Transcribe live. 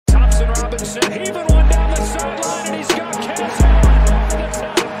Anderson heaving one down the sideline, and he's got Cass Allen over the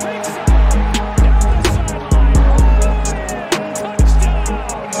top. Big side, down the sideline. Touchdown.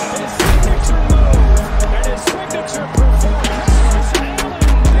 His signature move and his signature performance.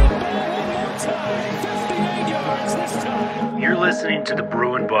 Allen, deep ball one more time. 58 yards this time. You're listening to the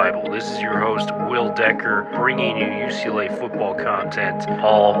Bruin Bible. This is your host, Will Decker, bringing you UCLA football content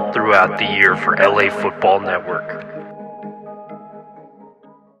all throughout the year for LA Football Network.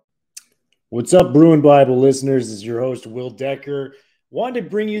 What's up, Bruin Bible listeners? This is your host, Will Decker. Wanted to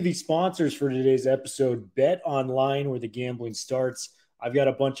bring you the sponsors for today's episode, Bet Online, where the gambling starts. I've got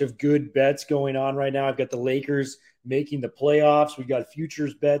a bunch of good bets going on right now. I've got the Lakers making the playoffs. We've got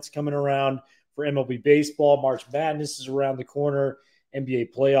futures bets coming around for MLB baseball. March Madness is around the corner.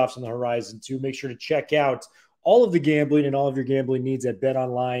 NBA playoffs on the horizon, too. Make sure to check out all of the gambling and all of your gambling needs at Bet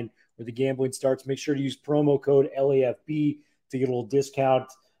Online, where the gambling starts. Make sure to use promo code LAFB to get a little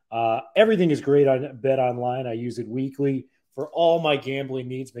discount. Everything is great on Bet Online. I use it weekly for all my gambling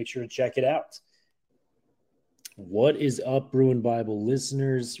needs. Make sure to check it out. What is up, Bruin Bible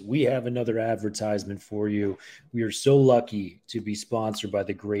listeners? We have another advertisement for you. We are so lucky to be sponsored by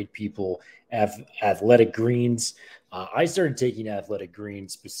the great people at Athletic Greens. I started taking Athletic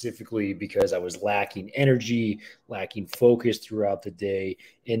Greens specifically because I was lacking energy, lacking focus throughout the day,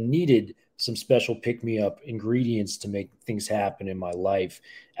 and needed some special pick-me-up ingredients to make things happen in my life.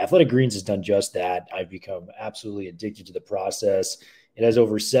 Athletic Greens has done just that. I've become absolutely addicted to the process. It has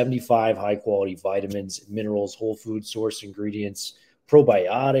over 75 high-quality vitamins, minerals, whole food source ingredients,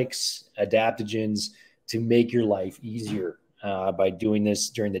 probiotics, adaptogens to make your life easier by doing this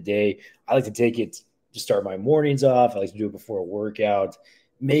during the day. I like to take it to start my mornings off. I like to do it before a workout.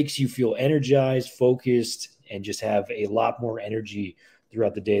 Makes you feel energized, focused, and just have a lot more energy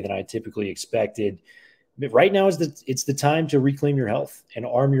throughout the day than I typically expected. But right now it's the time to reclaim your health and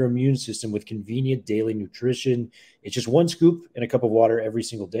arm your immune system with convenient daily nutrition. It's just one scoop in a cup of water every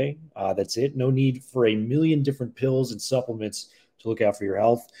single day. That's it. No need for a million different pills and supplements to look out for your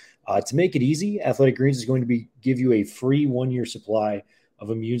health. To make it easy, Athletic Greens is going to give you a free 1-year supply of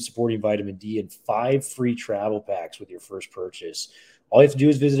immune-supporting vitamin D and 5 free travel packs with your first purchase. All you have to do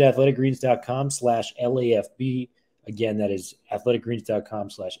is visit athleticgreens.com/LAFB. Again, that is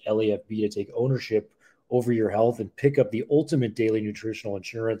athleticgreens.com/LAFB to take ownership over your health and pick up the ultimate daily nutritional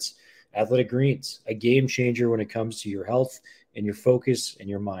insurance. Athletic Greens, a game changer when it comes to your health and your focus and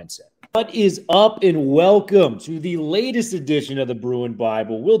your mindset. What is up, and welcome to the latest edition of the Bruin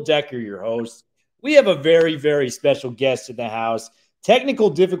Bible. Will Decker, your host. We have a very, very special guest in the house.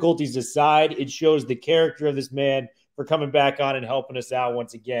 Technical difficulties aside, it shows the character of this man for coming back on and helping us out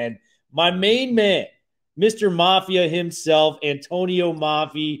once again. My main man, Mr. Mafia himself, Atonio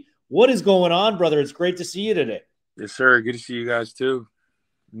Mafi. What is going on, brother? It's great to see you today. Yes, sir. Good to see you guys, too.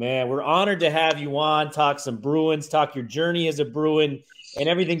 Man, we're honored to have you on, talk some Bruins, talk your journey as a Bruin and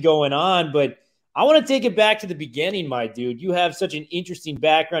everything going on. But I want to take it back to the beginning, my dude. You have such an interesting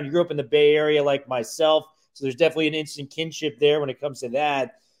background. You grew up in the Bay Area like myself, so there's definitely an instant kinship there when it comes to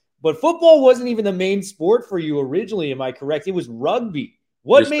that. But football wasn't even the main sport for you originally, am I correct? It was rugby.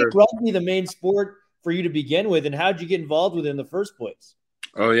 What made rugby the main sport for you to begin with, and how did you get involved with it in the first place?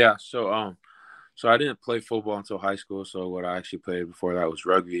 Oh, yeah. So I didn't play football until high school. So what I actually played before that was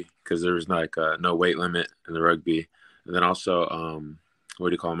rugby, because there was like no weight limit in the rugby. And then also,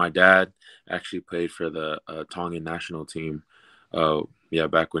 my dad actually played for the Tongan national team.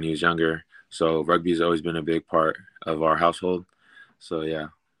 Back when he was younger. So rugby's always been a big part of our household. So yeah.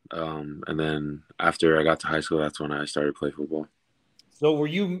 And then after I got to high school, that's when I started playing football. So were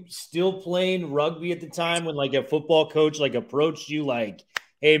you still playing rugby at the time when like a football coach like approached you like,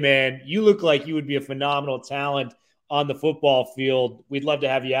 hey, man, you look like you would be a phenomenal talent on the football field. We'd love to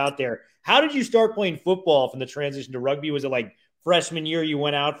have you out there. How did you start playing football from the transition to rugby? Was it like freshman year you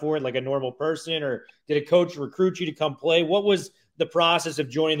went out for it like a normal person, or did a coach recruit you to come play? What was the process of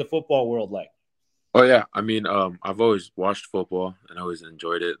joining the football world like? Oh, yeah. I mean, I've always watched football and always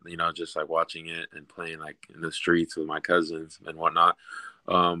enjoyed it, just like watching it and playing like in the streets with my cousins and whatnot.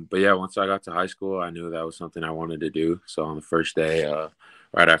 But yeah, once I got to high school, I knew that was something I wanted to do. So on the first day,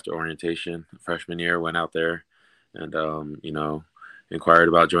 right after orientation, freshman year, went out there and, inquired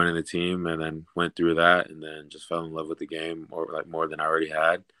about joining the team, and then went through that and then just fell in love with the game more than I already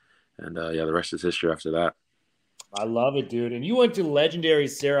had. And the rest is history after that. I love it, dude. And you went to legendary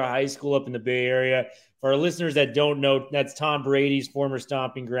Sarah High School up in the Bay Area. For our listeners that don't know, that's Tom Brady's former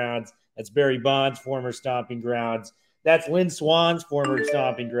stomping grounds. That's Barry Bonds' former stomping grounds. That's Lynn Swan's former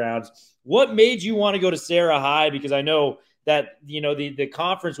stomping grounds. What made you want to go to Sarah High? Because I know that, the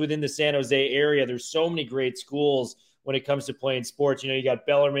conference within the San Jose area, there's so many great schools. when it comes to playing sports. You got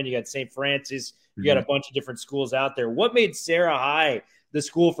Bellarmine, you got St. Francis, you got Mm-hmm. a bunch of different schools out there. What made Sarah High the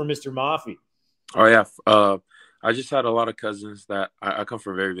school for Mr. Mafi? Oh yeah, I just had a lot of cousins that I come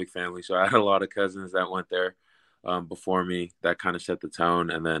from a very big family, so I had a lot of cousins that went there before me that kind of set the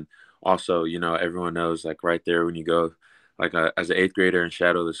tone. And then also, everyone knows like right there when you go, like as an eighth grader in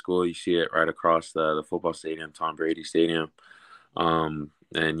shadow of the school, you see it right across the football stadium, Tom Brady Stadium.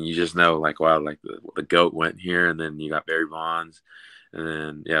 And you just know like, wow, like the GOAT went here, and then you got Barry Bonds, and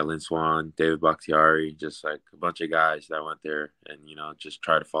then Lynn Swan, David Bakhtiari, just like a bunch of guys that went there and just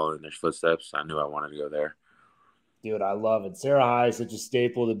try to follow in their footsteps. I knew I wanted to go there. Dude, I love it. Sarah High is such a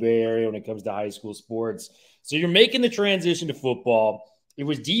staple of the Bay Area when it comes to high school sports. So you're making the transition to football. It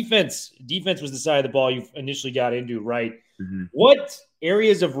was defense. Defense was the side of the ball you initially got into, right? Mm-hmm. What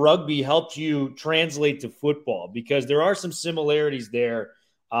areas of rugby helped you translate to football? Because there are some similarities there.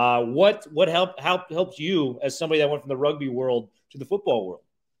 What helped you as somebody that went from the rugby world to the football world?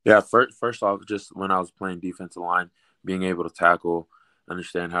 Yeah, first off, just when I was playing defensive line, being able to tackle,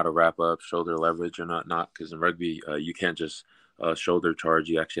 understand how to wrap up, shoulder leverage or not, because in rugby you can't just shoulder charge.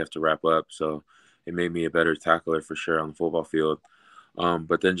 You actually have to wrap up. So it made me a better tackler for sure on the football field.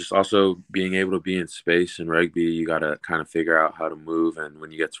 But then just also being able to be in space in rugby, you got to kind of figure out how to move. And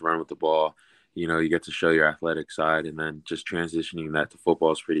when you get to run with the ball, you get to show your athletic side. And then just transitioning that to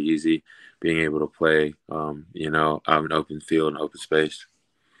football is pretty easy, being able to play, out in open field and open space.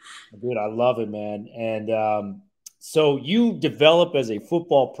 Dude, I love it, man. And so you develop as a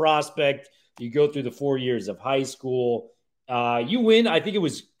football prospect. You go through the 4 years of high school. You win, I think it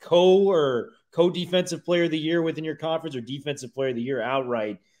was co-defensive player of the year within your conference, or defensive player of the year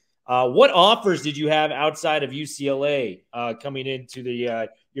outright. What offers did you have outside of UCLA coming into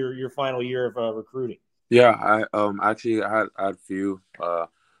your final year of recruiting? Yeah, I actually I had a few,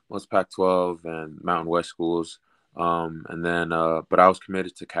 most Pac-12 and Mountain West schools, and then but I was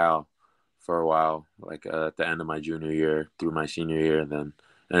committed to Cal for a while, like at the end of my junior year through my senior year, and then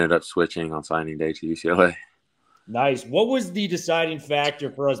ended up switching on signing day to UCLA. Nice. What was the deciding factor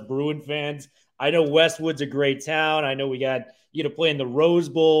for us Bruin fans? I know Westwood's a great town. I know you get to play in the Rose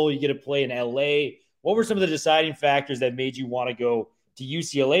Bowl. You get to play in LA. What were some of the deciding factors that made you want to go to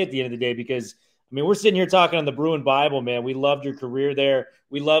UCLA at the end of the day? Because, I mean, we're sitting here talking on the Bruin Bible, man. We loved your career there.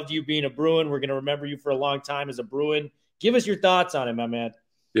 We loved you being a Bruin. We're going to remember you for a long time as a Bruin. Give us your thoughts on it, my man.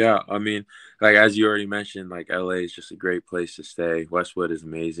 Yeah, I mean, like as you already mentioned, like LA is just a great place to stay. Westwood is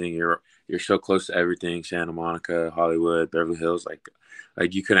amazing. You're so close to everything. Santa Monica, Hollywood, Beverly Hills. Like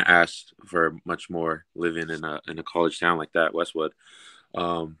you couldn't ask for much more living in a college town like that, Westwood.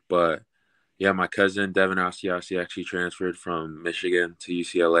 But yeah, my cousin Devin Asiasi actually transferred from Michigan to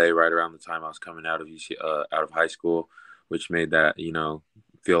UCLA right around the time I was coming out of high school, which made that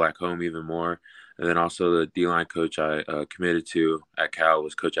feel like home even more. And then also the D-line coach I committed to at Cal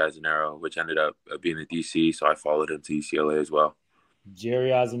was Coach Azanero, which ended up being the DC, so I followed him to UCLA as well. Jerry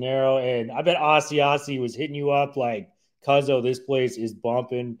Azanero, and I bet Asiasi was hitting you up like, Cuzzo, this place is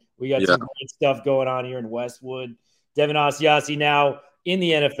bumping. We got some great stuff going on here in Westwood. Devin Asiasi now in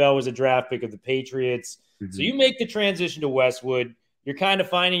the NFL was a draft pick of the Patriots. Mm-hmm. So you make the transition to Westwood. You're kind of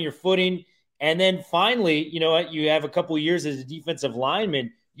finding your footing. And then finally, you have a couple of years as a defensive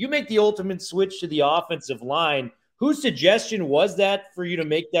lineman. You make the ultimate switch to the offensive line. Whose suggestion was that for you to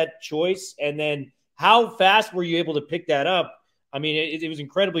make that choice? And then how fast were you able to pick that up? I mean, it was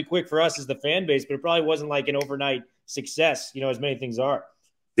incredibly quick for us as the fan base, but it probably wasn't like an overnight success, as many things are.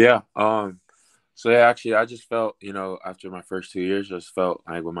 Yeah. So yeah, actually, I just felt, after my first 2 years, just felt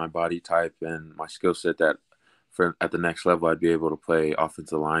like with my body type and my skill set that at the next level, I'd be able to play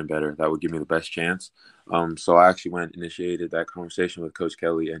offensive line better. That would give me the best chance. So I actually initiated that conversation with Coach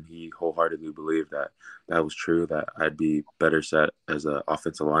Kelly, and he wholeheartedly believed that was true, that I'd be better set as an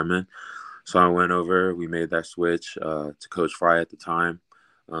offensive lineman. So I went over, we made that switch to Coach Fry at the time.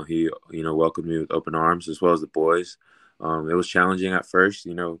 He, welcomed me with open arms, as well as the boys. It was challenging at first,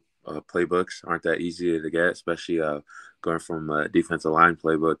 playbooks aren't that easy to get, especially going from a defensive line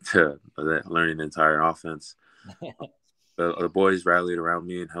playbook to learning the entire offense. The boys rallied around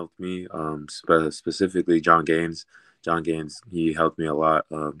me and helped me, specifically John Gaines. John Gaines, he helped me a lot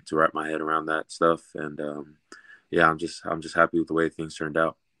to wrap my head around that stuff. And I'm just happy with the way things turned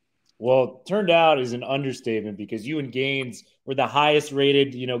out. Well, turned out is an understatement, because you and Gaines were the highest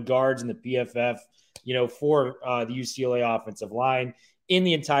rated, guards in the PFF, for the UCLA offensive line in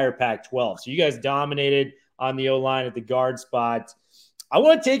the entire Pac-12. So you guys dominated on the O-line at the guard spot. I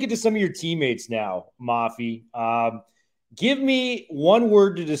want to take it to some of your teammates now, Mafi. Give me one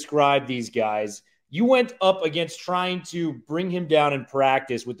word to describe these guys. You went up against trying to bring him down in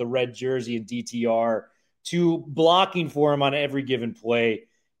practice with the red jersey and DTR. to blocking for him on every given play.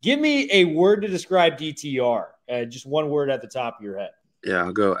 Give me a word to describe DTR. Just one word at the top of your head. Yeah,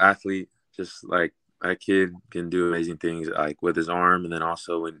 I'll go athlete. Just like that kid can do amazing things like with his arm, and then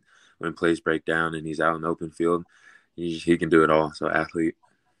also when plays break down and he's out in the open field, he can do it all. So athlete.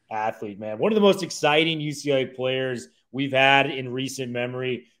 Athlete, man. One of the most exciting UCLA players we've had in recent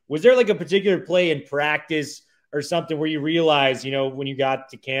memory. Was there like a particular play in practice or something where you realize, when you got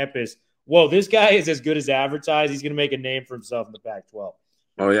to campus, whoa, this guy is as good as advertised. He's going to make a name for himself in the Pac-12.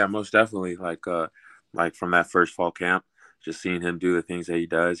 Oh yeah, most definitely. Like from that first fall camp, just seeing him do the things that he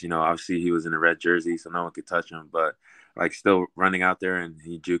does. Obviously he was in a red jersey, so no one could touch him. But like still running out there and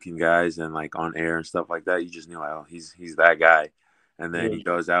he juking guys and like on air and stuff like that, you just knew like, oh, he's that guy. And then he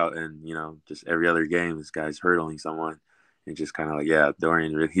goes out and just every other game, this guy's hurdling someone, and just kind of like, yeah,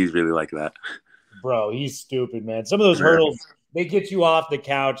 Dorian, he's really like that. Bro, he's stupid, man. Some of those hurdles, they get you off the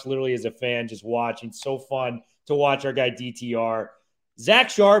couch literally as a fan just watching. So fun to watch our guy DTR. Zach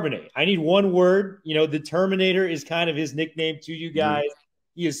Charbonnet, I need one word. The Terminator is kind of his nickname to you guys.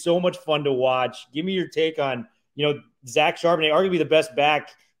 He is so much fun to watch. Give me your take on, Zach Charbonnet, arguably the best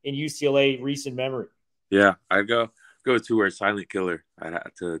back in UCLA recent memory. Yeah, I'd go to where silent killer. I'd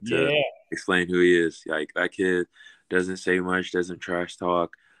have to explain who he is. Like that kid doesn't say much, doesn't trash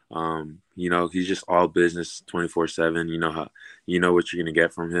talk. He's just all business 24/7. You know what you're gonna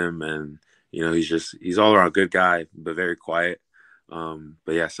get from him, and he's all around good guy, but very quiet.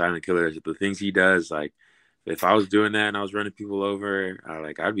 But yeah, silent killer. The things he does, like if I was doing that and I was running people over,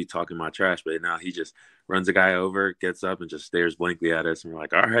 I'd be talking my trash. But now he just runs a guy over, gets up, and just stares blankly at us, and we're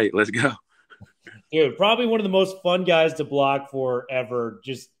like, all right, let's go. Dude, probably one of the most fun guys to block for ever,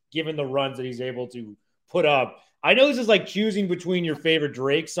 just given the runs that he's able to put up. I know this is like choosing between your favorite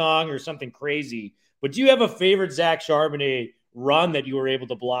Drake song or something crazy, but do you have a favorite Zach Charbonnet run that you were able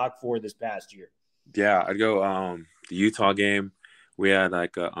to block for this past year? Yeah, I'd go the Utah game. We had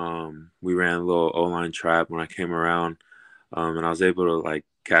we ran a little O-line trap when I came around, and I was able to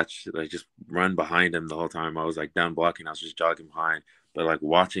catch, just run behind him the whole time. I was down blocking. I was just jogging behind. But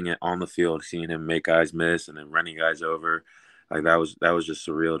watching it on the field, seeing him make guys miss and then running guys over, that was just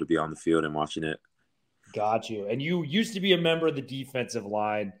surreal to be on the field and watching it. Got you. And you used to be a member of the defensive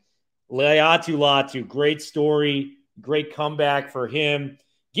line. Leatu Latu, great story, great comeback for him.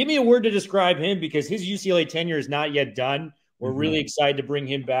 Give me a word to describe him because his UCLA tenure is not yet done. We're really excited to bring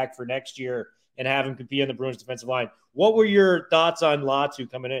him back for next year and have him compete on the Bruins defensive line. What were your thoughts on Latu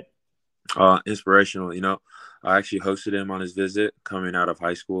coming in? Inspirational. I actually hosted him on his visit coming out of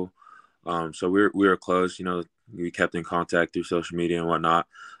high school. So we were close. We kept in contact through social media and whatnot.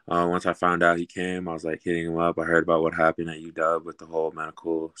 Once I found out he came, I was hitting him up. I heard about what happened at UW with the whole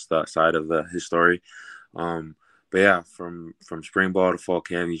medical side of his story. But yeah, from spring ball to fall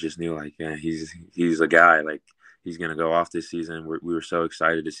camp, you just knew he's a guy. He's gonna go off this season. We were so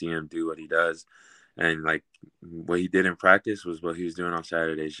excited to see him do what he does, and what he did in practice was what he was doing on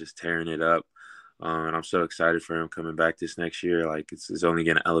Saturdays, just tearing it up. And I'm so excited for him coming back this next year. It's only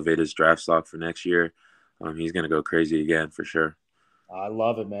going to elevate his draft stock for next year. He's going to go crazy again for sure. I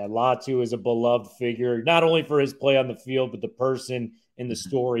love it, man. Latu is a beloved figure, not only for his play on the field, but the person and the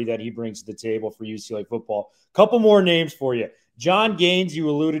story that he brings to the table for UCLA football. Couple more names for you. John Gaines, you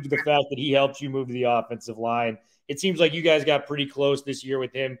alluded to the fact that he helped you move to the offensive line. It seems like you guys got pretty close this year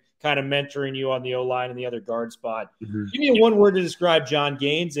with him kind of mentoring you on the O-line and the other guard spot. Mm-hmm. Give me one word to describe John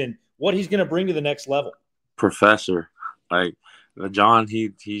Gaines and what he's going to bring to the next level. Professor. John,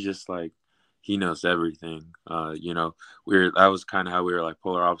 he just he knows everything. That was kind of how we were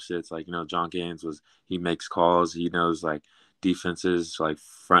polar opposites. John Gaines he makes calls. He knows defenses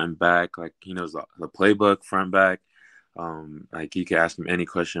front and back. He knows the playbook front and back. You could ask him any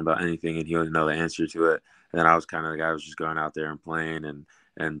question about anything and he would know the answer to it. And then I was kind of the guy who was just going out there and playing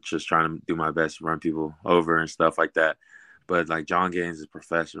and just trying to do my best to run people over and stuff like that. But John Gaines is a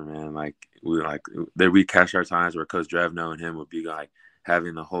professor, man. We catch our times where Coach Drevno and him would be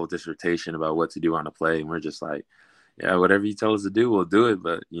having the whole dissertation about what to do on the play, and we're just yeah, whatever you tell us to do, we'll do it.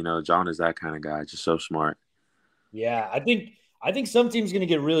 But John is that kind of guy, just so smart. Yeah, I think some team's going to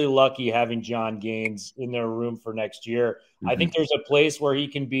get really lucky having John Gaines in their room for next year. Mm-hmm. I think there's a place where he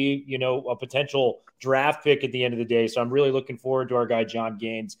can be, a potential draft pick at the end of the day. So I'm really looking forward to our guy John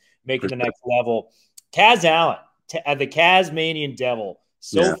Gaines making the next level. Kaz Allen, the Kazmanian Devil,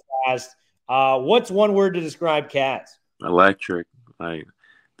 fast. What's one word to describe Kaz? Electric.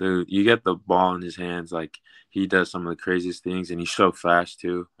 Dude, you get the ball in his hands. He does some of the craziest things, and he's so fast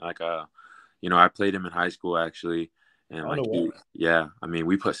too. I played him in high school actually. And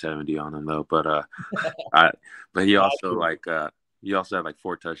we put 70 on him though, but he also had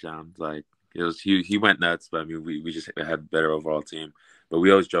 4 touchdowns. he went nuts, but I mean we just had a better overall team. But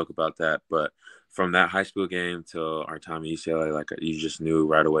we always joke about that. But from that high school game till our time at UCLA, like you just knew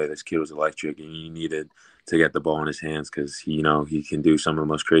right away this kid was electric, and you needed to get the ball in his hands because he can do some of the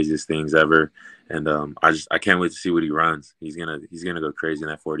most craziest things ever. And I can't wait to see what he runs. He's gonna go crazy in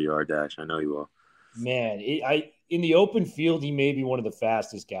that 40-yard dash. I know he will. Man, in the open field, he may be one of the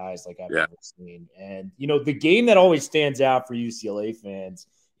fastest guys like I've Yeah. ever seen. And the game that always stands out for UCLA fans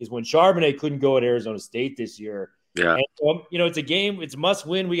is when Charbonnet couldn't go at Arizona State this year. Yeah. And it's a game, it's a must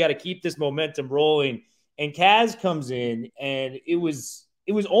win. We got to keep this momentum rolling. And Kaz comes in, and it was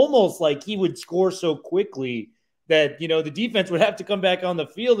almost like he would score so quickly that the defense would have to come back on the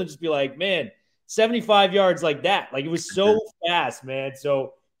field and just be like, man, 75 yards like that. Like, it was so fast, man.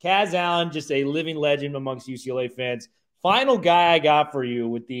 So Kaz Allen, just a living legend amongst UCLA fans. Final guy I got for you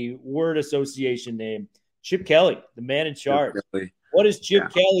with the word association name, Chip Kelly, the man in charge. What does Chip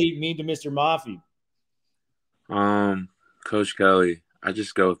Kelly mean to Mr. Mafi? Coach Kelly, I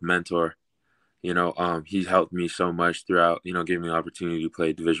just go with mentor. He helped me so much throughout, giving me the opportunity to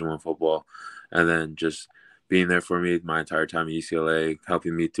play Division I football, and then just being there for me my entire time at UCLA,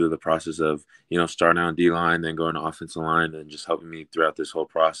 helping me through the process of, starting on D-line, then going to offensive line, and just helping me throughout this whole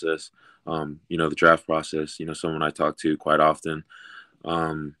process. The draft process, someone I talk to quite often.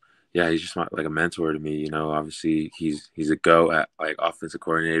 He's just like a mentor to me. Obviously he's a go at like offensive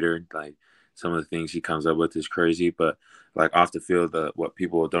coordinator. Like, some of the things he comes up with is crazy, but like off the field, what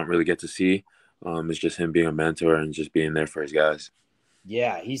people don't really get to see is just him being a mentor and just being there for his guys.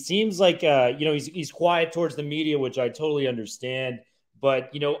 Yeah, he seems like he's quiet towards the media, which I totally understand.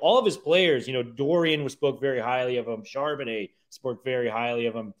 But all of his players, Dorian spoke very highly of him. Charbonnet spoke very highly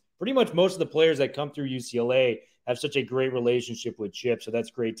of him. Pretty much most of the players that come through UCLA have such a great relationship with Chip, so that's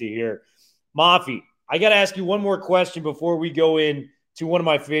great to hear. Mafi, I got to ask you one more question before we go in to one of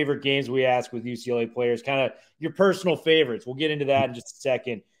my favorite games we ask with UCLA players, kind of your personal favorites. We'll get into that in just a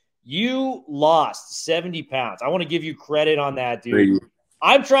second. You lost 70 pounds. I want to give you credit on that, dude.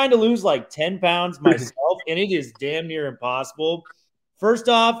 I'm trying to lose like 10 pounds myself, and it is damn near impossible. First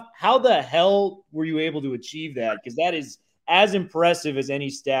off, how the hell were you able to achieve that? Because that is as impressive as any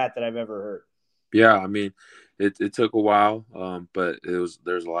stat that I've ever heard. Yeah, I mean, it took a while, but there's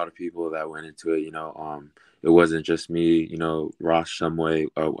a lot of people that went into it. It wasn't just me. Ross Shumway,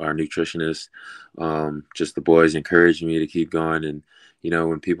 our nutritionist, just the boys encouraged me to keep going. And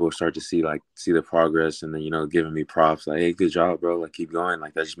when people start to see the progress, and then giving me props like, "Hey, good job, bro! Like, keep going."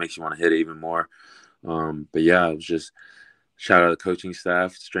 Like, that just makes you want to hit it even more. But yeah, it was just shout out to the coaching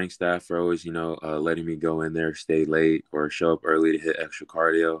staff, strength staff for always letting me go in there, stay late, or show up early to hit extra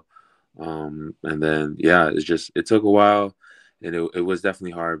cardio. And then it took a while, and it was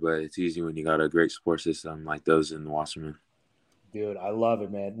definitely hard, but it's easy when you got a great support system like those in Wasserman. Dude, I love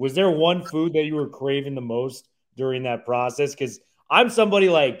it, man. Was there one food that you were craving the most during that process? Because I'm somebody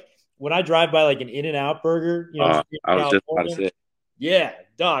like, when I drive by like an In-N-Out burger, I was just about to say. Yeah,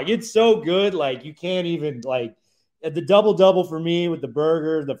 dog, it's so good. Like, you can't even the double for me with the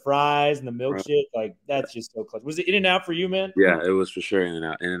burger, the fries, and the milkshake. Like, that's just so close. Was it In-N-Out for you, man? Yeah, it was for sure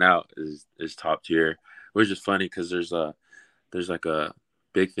In-N-Out. In-N-Out is top tier. It was just funny because there's like a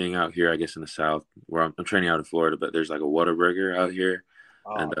big thing out here, I guess, in the South where I'm training out in Florida, but there's like a Whataburger out here,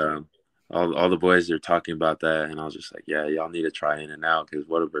 and all the boys are talking about that, and I was just like, yeah, y'all need to try In-N-Out because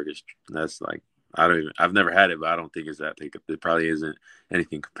Whataburger's that's like I've never had it, but I don't think it's that big. It probably isn't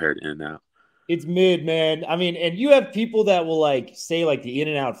anything compared to In-N-Out. It's mid, man. I mean, and you have people that will say the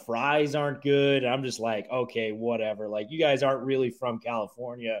In-N-Out fries aren't good. And I'm just like, okay, whatever. Like, you guys aren't really from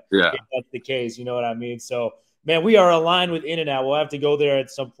California. Yeah, if that's the case. You know what I mean? So, man, we are aligned with In-N-Out. We'll have to go there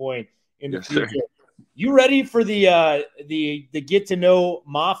at some point in the future. Sir. You ready for the get to know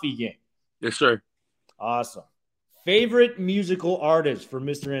Mafi game? Yes, sir. Awesome. Favorite musical artist for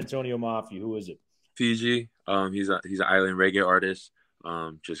Mr. Atonio Mafi? Who is it? Fiji. He's an island reggae artist.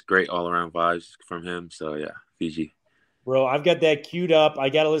 Just great all around vibes from him. So yeah, Fiji. Bro, I've got that queued up. I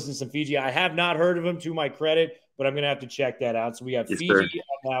got to listen to some Fiji. I have not heard of him, to my credit, but I'm going to have to check that out. So we have Fiji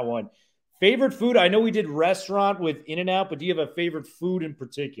on that one. Favorite food? I know we did restaurant with In-N-Out, but do you have a favorite food in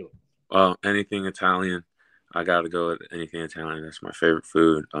particular? Anything Italian. I got to go with anything Italian. That's my favorite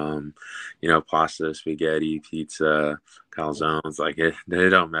food. Pasta, spaghetti, pizza, calzones. Like, it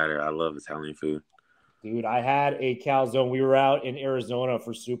don't matter. I love Italian food. Dude, I had a calzone. We were out in Arizona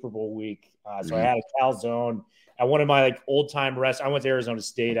for Super Bowl week. So I had a calzone at one of my old-time restaurants. I went to Arizona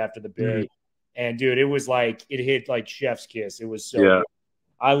State after the Bay. And, dude, it was it hit like chef's kiss. It was so good.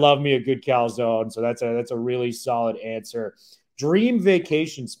 I love me a good calzone. So that's a really solid answer. Dream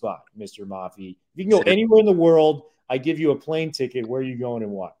vacation spot, Mr. Mafi. If you can go anywhere in the world, I give you a plane ticket. Where are you going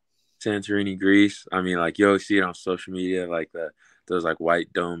and why? Santorini, Greece. I mean, like you always see it on social media, like those like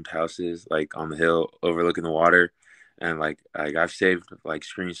white domed houses like on the hill overlooking the water, and like I've saved like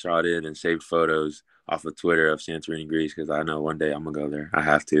screenshotted and saved photos off of Twitter of Santorini, Greece because I know one day I'm gonna go there. I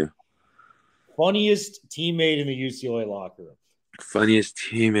have to. Funniest teammate in the UCLA locker room. Funniest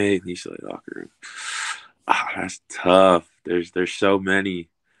teammate in the UCLA locker room. That's tough. There's so many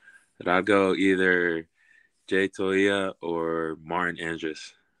that I'd go either Jay Toia or Martin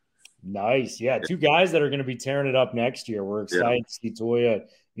Andrus. Nice. Yeah. Two guys that are going to be tearing it up next year. We're excited to see Toya,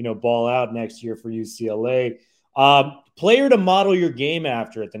 ball out next year for UCLA. Player to model your game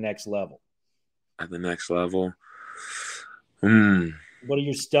after at the next level. At the next level. What are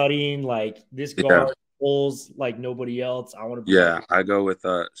you studying? Like this guard pulls like nobody else. I want to be I go with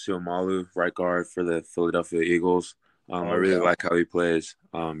Suomalu, right guard for the Philadelphia Eagles. I really like how he plays.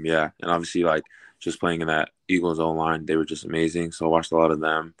 And obviously like just playing in that Eagles O-line, they were just amazing. So I watched a lot of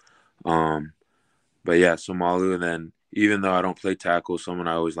them. But yeah, Suomalu, and then even though I don't play tackle, someone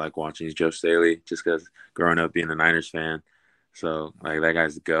I always like watching is Joe Staley, just because growing up being a Niners fan. So like that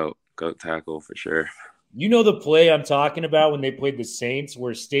guy's the goat tackle for sure. You know the play I'm talking about when they played the Saints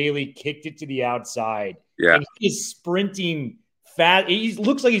where Staley kicked it to the outside. Yeah. And he's sprinting fast. He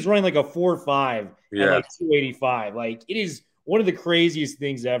looks like he's running like a 4.5 at like 285. Like it is one of the craziest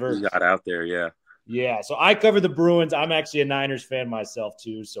things ever. He got out there, yeah. Yeah. So I cover the Bruins. I'm actually a Niners fan myself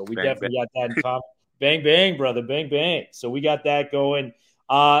too. So we definitely got that in common. Bang, bang, brother. Bang, bang. So we got that going.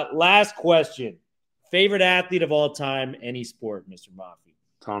 Last question. Favorite athlete of all time, any sport, Mr. Mafi?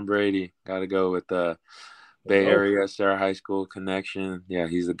 Tom Brady. Got to go with the Bay Area, Sarah High School connection. Yeah,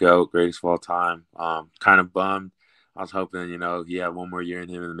 he's the GOAT, greatest of all time. Kind of bummed. I was hoping, he had one more year in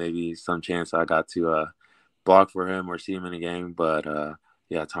him and maybe some chance I got to block for him or see him in a game. But,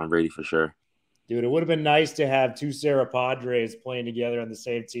 Tom Brady for sure. Dude, it would have been nice to have two Sarah Padres playing together on the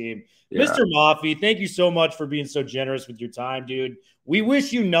same team. Yeah. Mr. Mafi, thank you so much for being so generous with your time, dude. We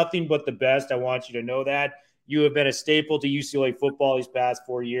wish you nothing but the best. I want you to know that. You have been a staple to UCLA football these past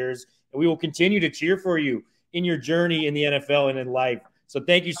 4 years, and we will continue to cheer for you in your journey in the NFL and in life. So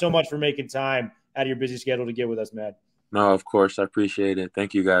thank you so much for making time out of your busy schedule to get with us, man. No, of course. I appreciate it.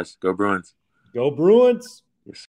 Thank you, guys. Go Bruins. Go Bruins. Yes.